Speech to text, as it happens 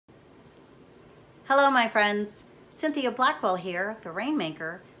Hello my friends, Cynthia Blackwell here, the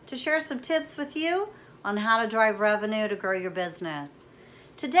Rainmaker, to share some tips with you on how to drive revenue to grow your business.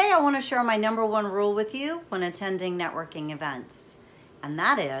 Today I want to share my #1 rule with you when attending networking events, and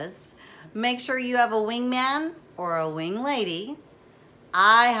that is make sure you have a wingman or a wing lady.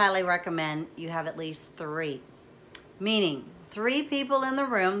 I highly recommend you have at least 3, meaning 3 people in the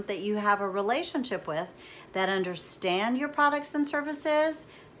room that you have a relationship with that understand your products and services,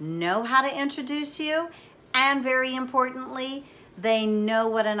 know how to introduce you, and very importantly, they know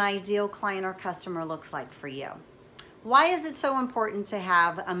what an ideal client or customer looks like for you. Why is it so important to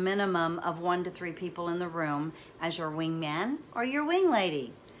have a minimum of 1 to 3 people in the room as your wingman or your wing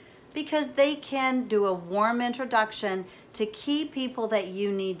lady? Because they can do a warm introduction to key people that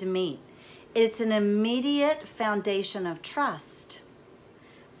you need to meet. It's an immediate foundation of trust.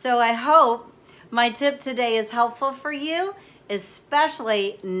 So I hope my tip today is helpful for you,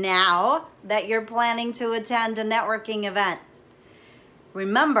 especially now that you're planning to attend a networking event.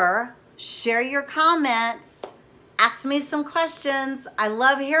 Remember, share your comments, ask me some questions. I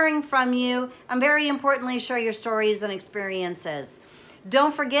love hearing from you, and very importantly, share your stories and experiences.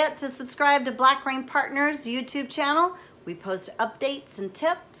 Don't forget to subscribe to Black Rain Partners YouTube channel. We post updates and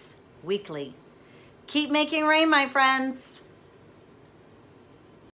tips weekly. Keep making rain, my friends.